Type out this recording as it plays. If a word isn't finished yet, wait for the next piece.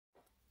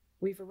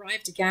We've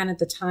arrived again at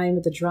the time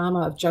of the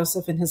drama of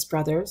Joseph and his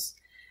brothers.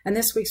 And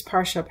this week's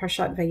Parsha,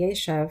 Parshat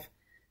Vayeshev,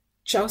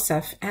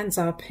 Joseph ends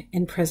up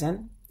in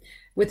prison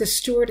with the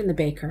steward and the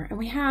baker. And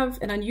we have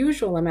an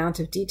unusual amount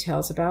of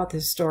details about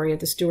this story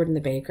of the steward and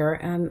the baker.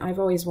 And I've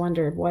always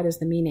wondered, what is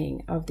the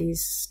meaning of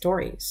these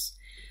stories?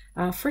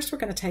 First, we're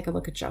going to take a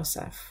look at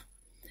Joseph.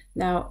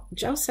 Now,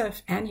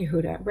 Joseph and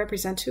Yehuda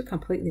represent two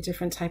completely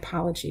different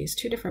typologies,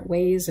 two different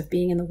ways of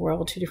being in the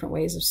world, two different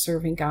ways of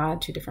serving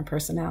God, two different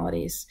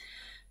personalities.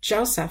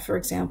 Joseph, for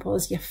example,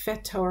 is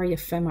Yefet Torah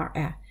Yefeh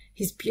Mar'eh.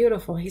 He's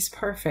beautiful, he's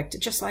perfect,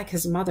 just like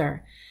his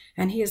mother,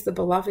 and he is the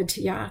beloved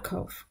to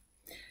Yaakov.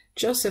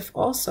 Joseph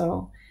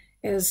also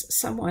is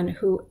someone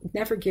who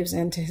never gives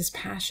in to his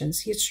passions.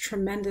 He has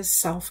tremendous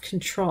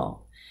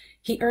self-control.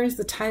 He earns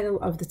the title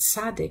of the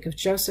Tzaddik, of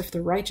Joseph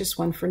the Righteous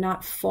One, for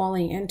not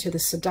falling into the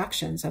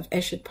seductions of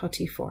Eshet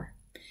Potiphor.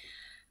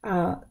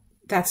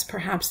 That's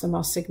perhaps the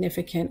most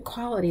significant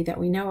quality that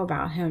we know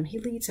about him. He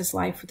leads his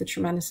life with a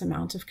tremendous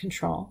amount of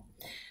control.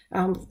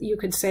 You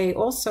could say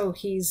also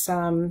he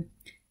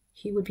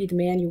would be the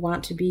man you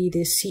want to be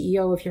the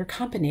CEO of your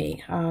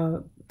company.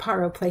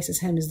 Paro places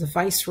him as the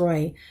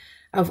viceroy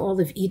of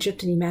all of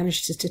Egypt, and he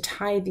manages to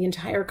tide the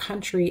entire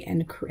country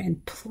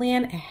and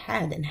plan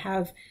ahead and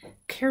have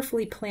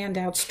carefully planned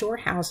out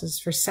storehouses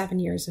for 7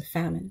 years of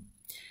famine.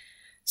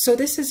 So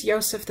this is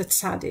Yosef the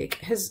Tzaddik.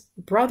 His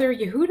brother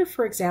Yehuda,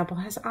 for example,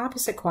 has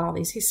opposite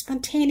qualities. He's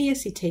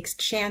spontaneous, he takes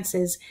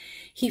chances,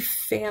 he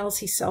fails,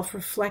 he's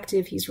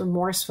self-reflective, he's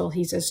remorseful,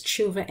 he does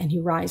tshuva, and he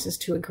rises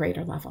to a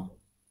greater level.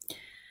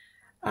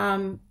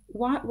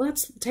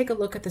 Let's take a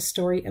look at the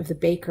story of the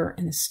baker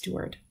and the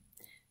steward.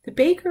 The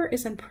baker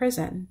is in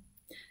prison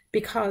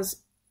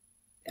because,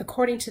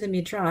 according to the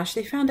Midrash,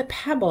 they found a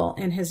pebble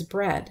in his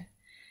bread.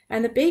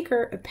 And the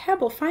baker,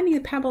 finding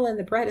a pebble in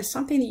the bread is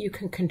something that you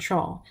can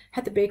control.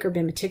 Had the baker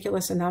been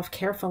meticulous enough,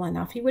 careful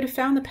enough, he would have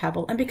found the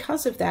pebble. And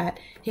because of that,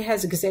 he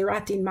has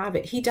Gzerat Din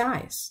Mavet. He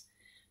dies.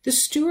 The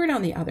steward,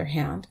 on the other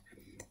hand,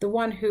 the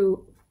one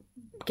who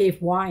gave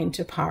wine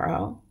to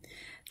Paro,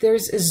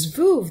 there's a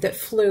zvuv that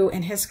flew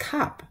in his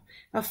cup.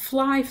 A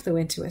fly flew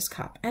into his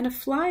cup. And a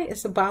fly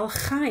is a Baal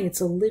Chai. It's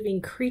a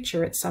living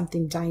creature. It's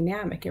something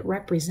dynamic. It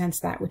represents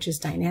that which is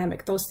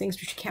dynamic, those things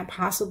which you can't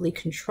possibly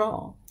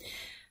control.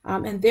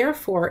 And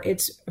therefore,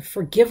 it's a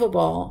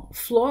forgivable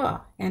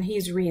flaw, and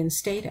he's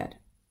reinstated.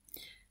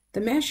 The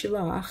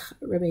Meshilach,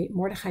 Rabbi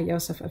Mordechai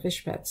Yosef of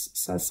Ishbitz,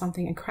 says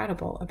something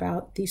incredible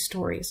about these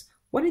stories.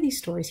 What are these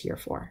stories here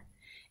for?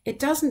 It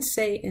doesn't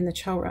say in the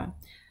Torah,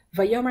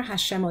 Vayomer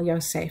Hashem el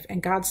Yosef,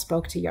 and God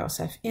spoke to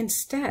Yosef.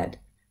 Instead,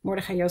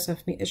 Mordechai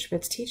Yosef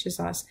Ishbitz teaches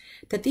us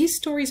that these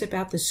stories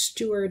about the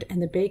steward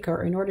and the baker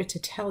are in order to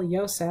tell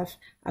Yosef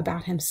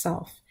about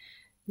himself.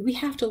 We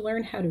have to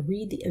learn how to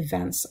read the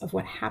events of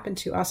what happened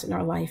to us in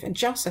our life, and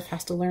Joseph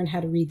has to learn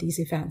how to read these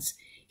events.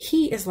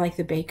 He is like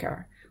the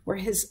baker, where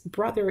his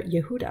brother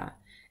Yehuda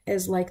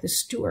is like the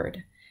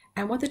steward.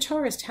 And what the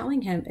Torah is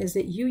telling him is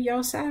that you,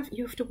 Yosef,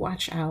 you have to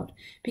watch out.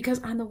 Because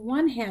on the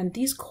one hand,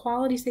 these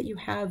qualities that you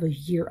have of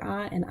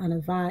yirah and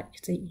anavat,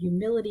 it's a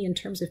humility in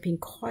terms of being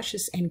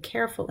cautious and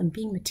careful and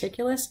being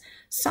meticulous,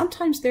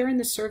 sometimes they're in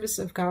the service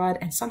of God,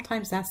 and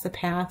sometimes that's the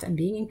path, and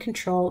being in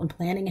control and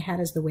planning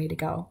ahead is the way to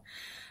go.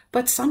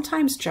 But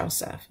sometimes,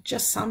 Joseph,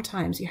 just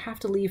sometimes, you have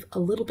to leave a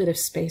little bit of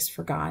space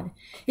for God.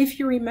 If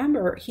you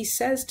remember, he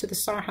says to the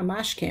Sar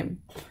Hamashkim,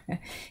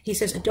 he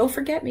says, don't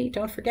forget me,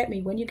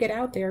 when you get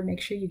out there,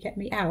 make sure you get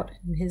me out,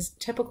 in his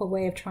typical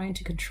way of trying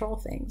to control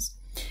things.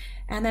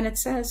 And then it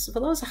says,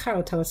 V'lo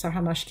zacharoto Sar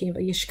Hamashkim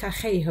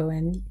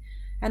v'yishkachehu,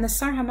 and the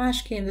Sar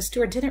Hamashkim, the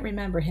steward, didn't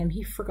remember him,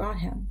 he forgot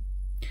him.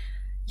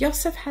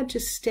 Yosef had to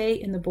stay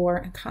in the bor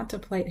and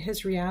contemplate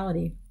his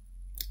reality,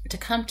 to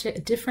come to a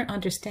different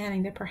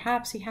understanding that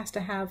perhaps he has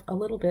to have a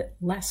little bit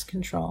less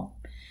control.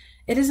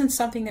 It isn't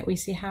something that we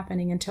see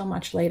happening until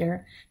much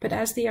later, but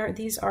as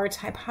these are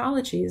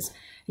typologies,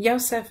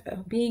 Yosef,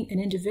 being an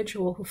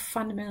individual who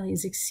fundamentally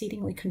is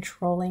exceedingly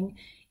controlling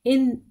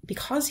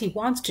because he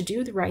wants to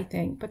do the right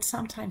thing, but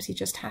sometimes he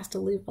just has to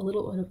leave a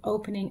little bit of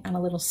opening and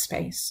a little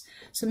space.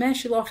 So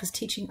Meshilach is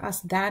teaching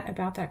us that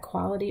about that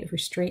quality of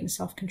restraint and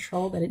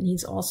self-control, that it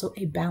needs also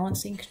a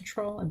balancing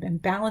control, a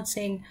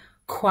balancing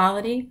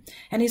quality.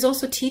 And he's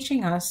also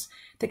teaching us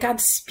that God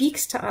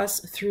speaks to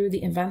us through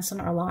the events in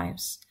our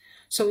lives.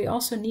 So we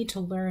also need to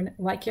learn,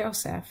 like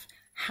Yosef,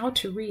 how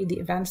to read the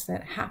events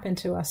that happen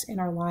to us in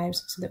our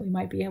lives so that we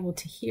might be able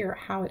to hear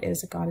how it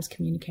is that God is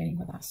communicating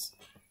with us.